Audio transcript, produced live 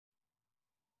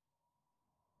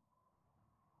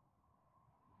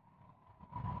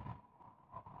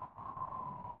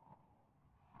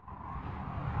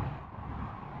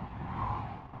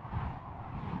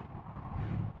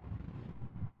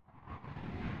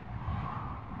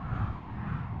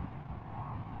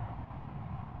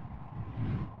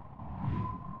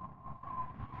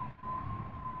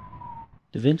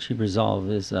DaVinci Resolve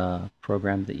is a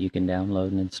program that you can download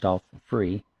and install for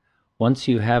free. Once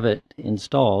you have it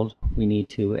installed, we need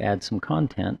to add some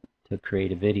content to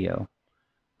create a video.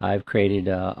 I've created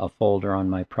a folder on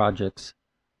my projects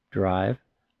drive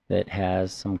that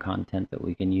has some content that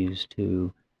we can use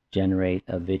to generate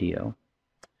a video.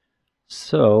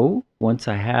 So once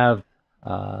I have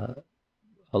a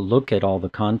look at all the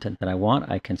content that I want,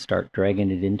 I can start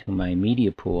dragging it into my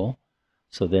media pool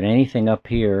so that anything up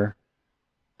here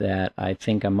that I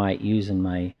think I might use in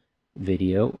my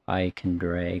video, I can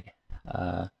drag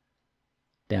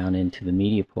down into the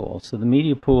media pool. So the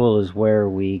media pool is where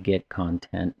we get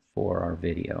content for our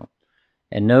video.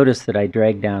 And notice that I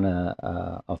dragged down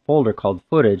a folder called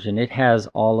footage, and it has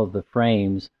all of the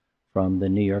frames from the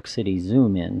New York City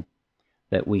zoom in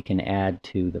that we can add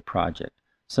to the project.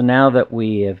 So now that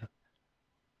we have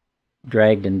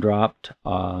dragged and dropped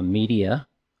media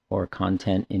or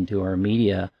content into our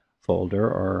media folder,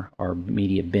 or our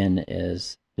media bin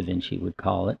as DaVinci would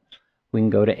call it, we can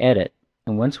go to edit.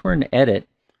 And once we're in edit,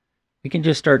 we can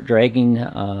just start dragging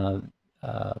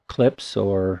clips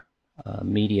or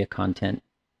media content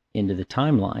into the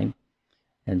timeline.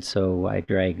 And so I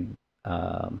drag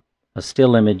a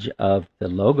still image of the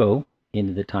logo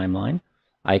into the timeline.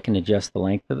 I can adjust the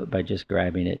length of it by just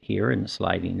grabbing it here and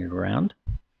sliding it around.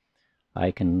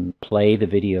 I can play the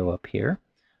video up here.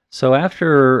 So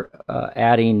after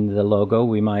adding the logo,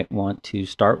 we might want to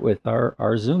start with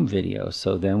our zoom video.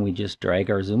 So then we just drag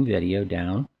our zoom video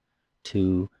down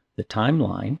to the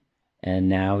timeline, and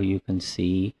now you can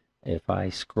see if I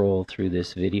scroll through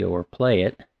this video or play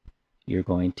it, you're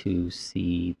going to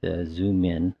see the zoom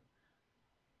in.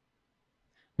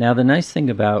 Now the nice thing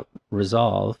about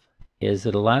Resolve is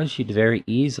it allows you to very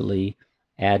easily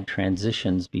add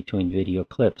transitions between video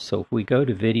clips. So if we go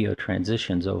to video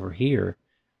transitions over here,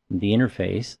 the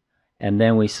interface, and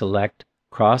then we select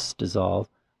cross dissolve,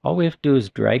 all we have to do is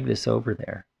drag this over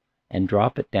there and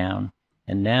drop it down,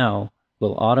 and now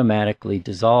we'll automatically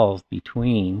dissolve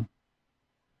between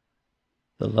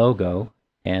the logo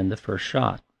and the first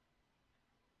shot.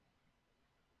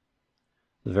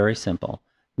 Very simple.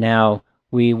 Now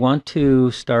we want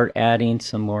to start adding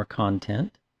some more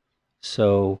content,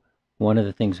 so one of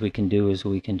the things we can do is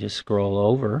we can just scroll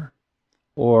over,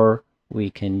 or we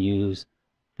can use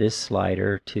this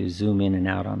slider to zoom in and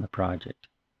out on the project.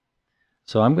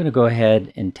 So I'm going to go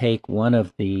ahead and take one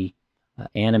of the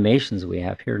animations we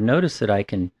have here. Notice that I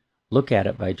can look at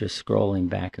it by just scrolling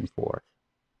back and forth.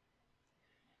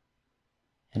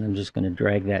 And I'm just going to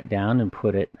drag that down and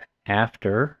put it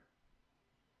after.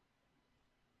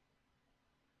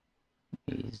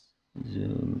 Let me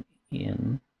zoom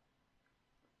in.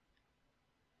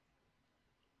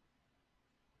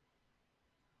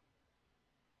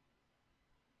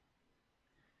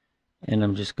 And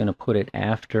I'm just going to put it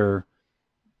after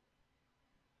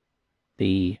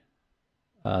the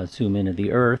zoom in of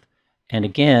the earth. And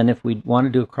again, if we want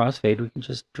to do a crossfade, we can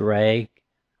just drag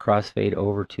crossfade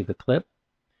over to the clip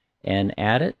and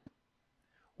add it.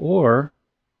 Or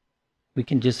we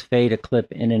can just fade a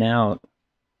clip in and out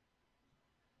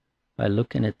by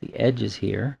looking at the edges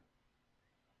here,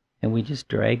 and we just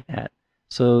drag that.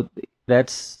 So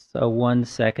that's a 1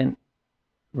 second,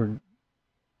 or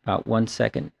about 1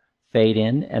 second fade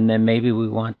in, and then maybe we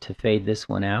want to fade this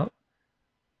one out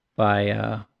by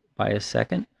a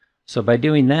second. So by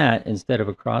doing that, instead of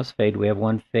a crossfade, we have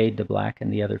one fade to black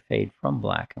and the other fade from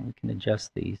black, and we can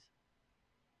adjust these.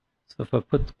 So if I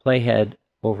put the playhead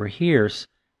over here,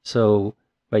 so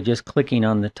by just clicking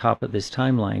on the top of this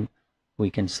timeline, we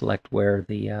can select where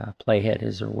the playhead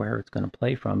is or where it's going to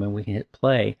play from, and we can hit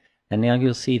play, and now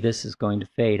you'll see this is going to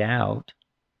fade out,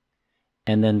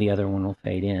 and then the other one will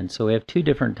fade in. So we have two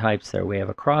different types there. We have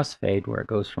a crossfade where it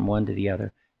goes from one to the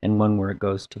other, and one where it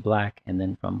goes to black and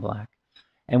then from black.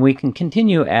 And we can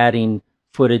continue adding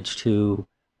footage to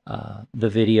the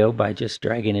video by just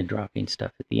dragging and dropping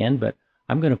stuff at the end, but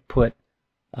I'm going to put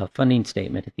a funding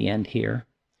statement at the end here.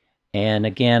 And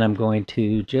again, I'm going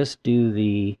to just do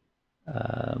the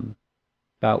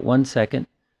about 1 second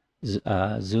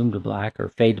zoom to black or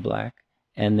fade to black,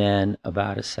 and then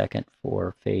about a second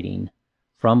for fading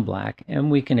from black. And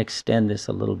we can extend this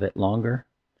a little bit longer,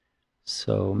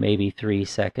 so maybe 3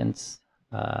 seconds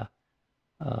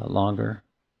longer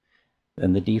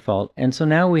than the default. And so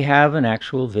now we have an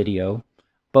actual video,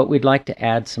 but we'd like to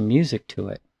add some music to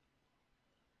it.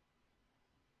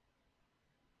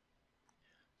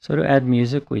 So to add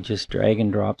music, we just drag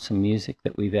and drop some music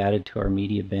that we've added to our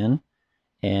media bin,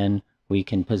 and we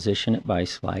can position it by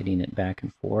sliding it back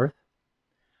and forth.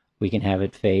 We can have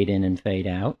it fade in and fade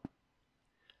out.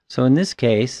 So in this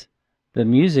case, the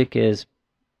music is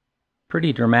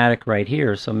pretty dramatic right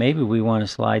here, so maybe we want to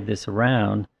slide this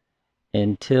around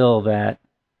until that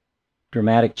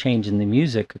dramatic change in the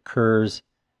music occurs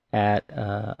at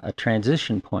a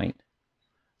transition point.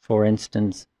 For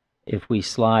instance, if we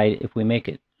make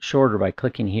it shorter by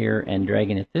clicking here and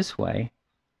dragging it this way,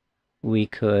 we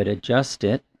could adjust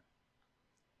it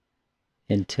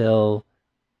until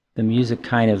the music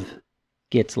kind of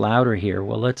gets louder here.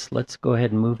 Well, let's go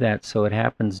ahead and move that so it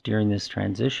happens during this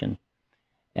transition.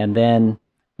 And then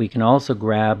we can also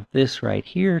grab this right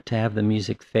here to have the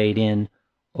music fade in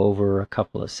over a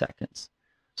couple of seconds.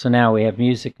 So now we have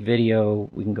music, video,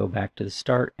 we can go back to the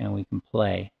start and we can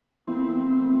play.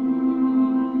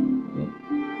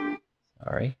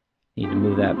 Sorry, need to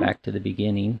move that back to the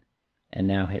beginning and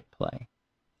now hit play.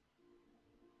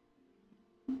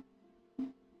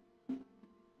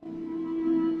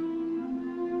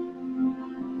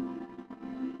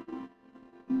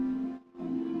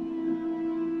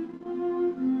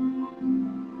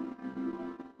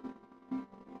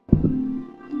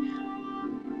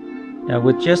 Now,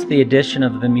 with just the addition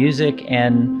of the music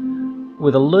and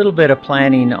with a little bit of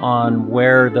planning on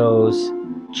where those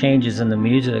changes in the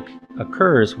music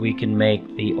occurs, we can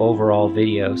make the overall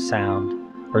video sound,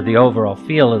 or the overall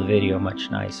feel of the video,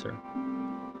 much nicer.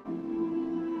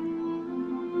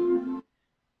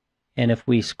 And if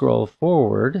we scroll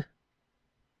forward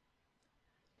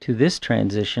to this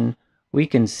transition, we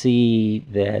can see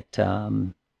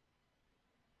that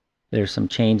there's some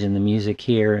change in the music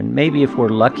here, and maybe if we're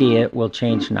lucky it will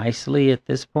change nicely at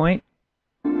this point.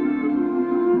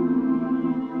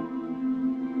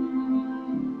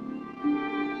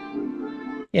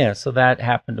 Yeah, so that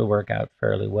happened to work out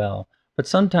fairly well. But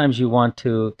sometimes you want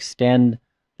to extend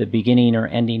the beginning or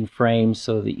ending frame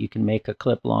so that you can make a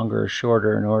clip longer or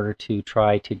shorter in order to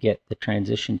try to get the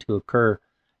transition to occur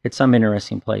at some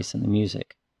interesting place in the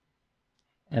music.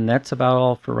 And that's about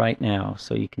all for right now.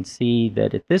 So you can see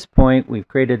that at this point we've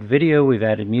created video, we've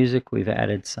added music, we've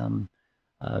added some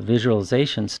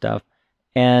visualization stuff,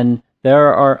 and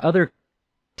there are other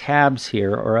tabs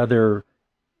here or other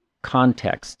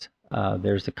context.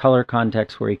 There's the color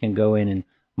context where you can go in and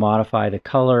modify the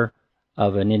color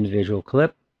of an individual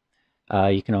clip.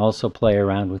 You can also play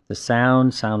around with the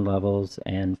sound levels,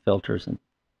 and filters and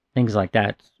things like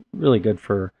that. It's really good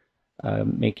for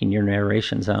making your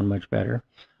narration sound much better.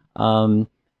 And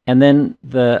then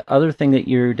the other thing that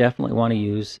you definitely want to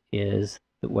use is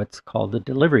what's called the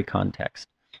delivery context.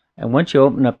 And once you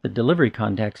open up the delivery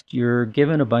context, you're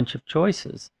given a bunch of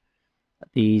choices.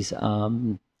 These are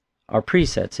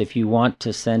presets. If you want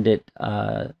to send it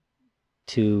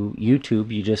to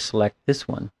YouTube, you just select this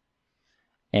one,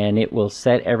 and it will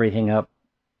set everything up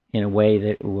in a way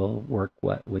that will work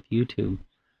with YouTube.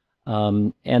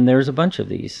 And there's a bunch of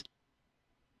these.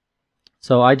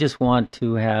 So I just want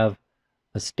to have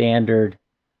a standard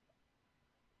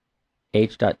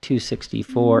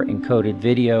H.264 encoded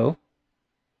video,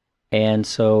 and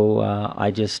so I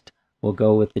just will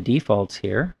go with the defaults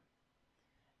here,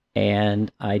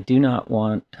 and I do not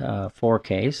want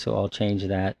 4K, so I'll change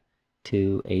that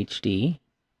to HD,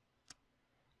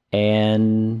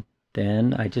 and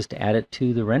then I just add it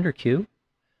to the render queue,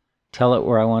 tell it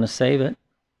where I want to save it,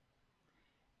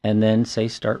 and then say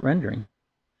start rendering.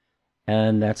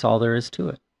 And that's all there is to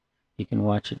it. You can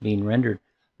watch it being rendered.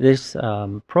 This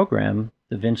program,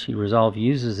 DaVinci Resolve,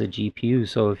 uses a GPU,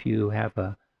 so if you have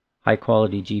a high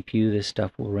quality GPU, this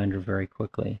stuff will render very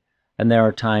quickly. And there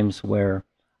are times where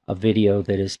a video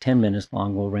that is 10 minutes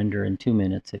long will render in 2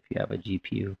 minutes if you have a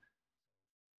GPU